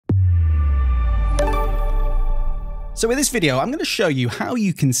So in this video, I'm going to show you how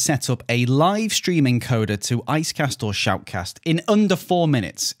you can set up a live stream encoder to Icecast or Shoutcast in under 4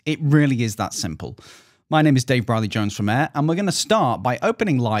 minutes. It really is that simple. My name is Dave Bradley Jones from Air, and we're going to start by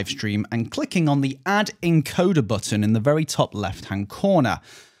opening LiveStream and clicking on the Add Encoder button in the very top left-hand corner.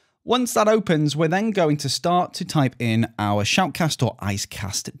 Once that opens, we're then going to start to type in our Shoutcast or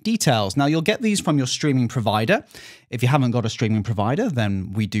Icecast details. Now, you'll get these from your streaming provider. If you haven't got a streaming provider,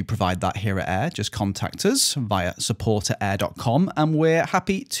 then we do provide that here at Air. Just contact us via support@air.com, and we're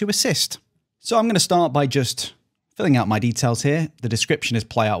happy to assist. So I'm going to start by just filling out my details here. The description is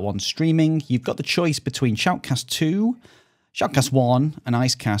Playout 1 streaming. You've got the choice between Shoutcast 2, Shoutcast 1, and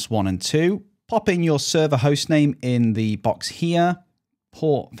Icecast 1 and 2. Pop in your server hostname in the box here.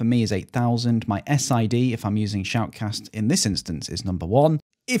 Port for me is 8000. My SID, if I'm using Shoutcast in this instance, is number 1.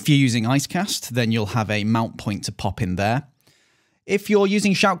 If you're using Icecast, then you'll have a mount point to pop in there. If you're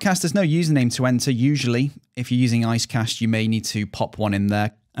using Shoutcast, there's no username to enter usually. If you're using Icecast, you may need to pop one in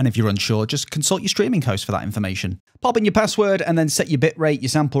there. And if you're unsure, just consult your streaming host for that information. Pop in your password and then set your bitrate, your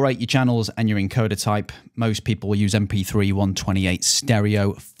sample rate, your channels, and your encoder type. Most people will use MP3, 128,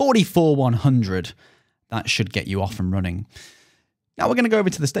 stereo, 44, 100. That should get you off and running. Now we're going to go over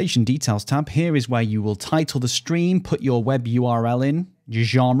to the station details tab. Here is where you will title the stream, put your web URL in, your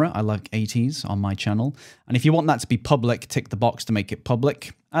genre. I like 80s on my channel. And if you want that to be public, tick the box to make it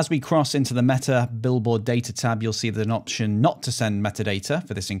public. As we cross into the meta billboard data tab, you'll see there's an option not to send metadata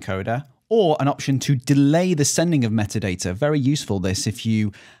for this encoder, or an option to delay the sending of metadata. Very useful this if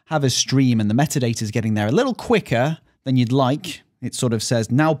you have a stream and the metadata is getting there a little quicker than you'd like. It sort of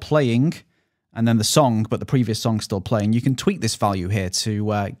says now playing, and then the song, but the previous song's still playing. You can tweak this value here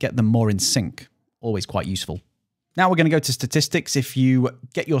to get them more in sync. Always quite useful. Now we're going to go to statistics. If you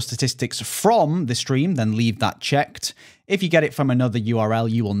get your statistics from the stream, then leave that checked. If you get it from another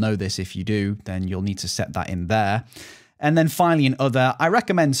URL, you will know this. If you do, then you'll need to set that in there. And then finally in other, I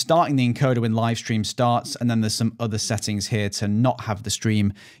recommend starting the encoder when live stream starts. And then there's some other settings here to not have the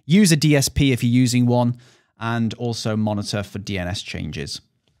stream. Use a DSP if you're using one, and also monitor for DNS changes.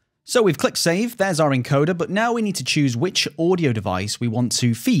 So we've clicked save, there's our encoder, but now we need to choose which audio device we want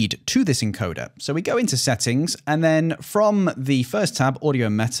to feed to this encoder. So we go into settings, and then from the first tab, audio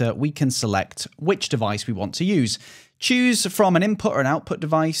and meta, we can select which device we want to use. Choose from an input or an output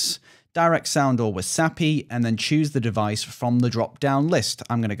device, direct sound or Wasapi, and then choose the device from the drop-down list.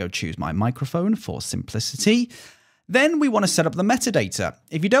 I'm going to go choose my microphone for simplicity. Then we want to set up the metadata.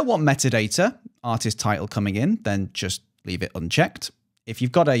 If you don't want metadata, artist title coming in, then just leave it unchecked. If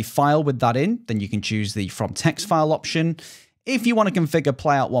you've got a file with that in, then you can choose the from text file option. If you want to configure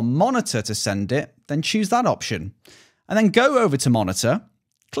Playout 1 monitor to send it, then choose that option. And then go over to monitor,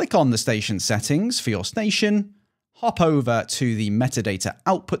 click on the station settings for your station, hop over to the metadata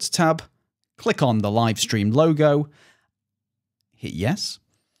outputs tab, click on the LiveStream logo, hit yes.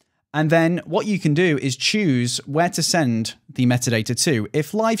 And then what you can do is choose where to send the metadata to.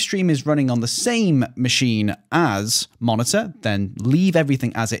 If LiveStream is running on the same machine as monitor, then leave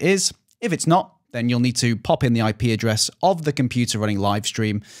everything as it is. If it's not, then you'll need to pop in the IP address of the computer running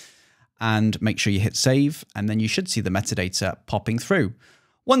LiveStream and make sure you hit save, and then you should see the metadata popping through.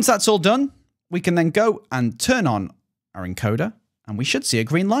 Once that's all done, we can then go and turn on our encoder, and we should see a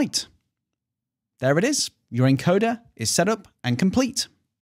green light. There it is. Your encoder is set up and complete.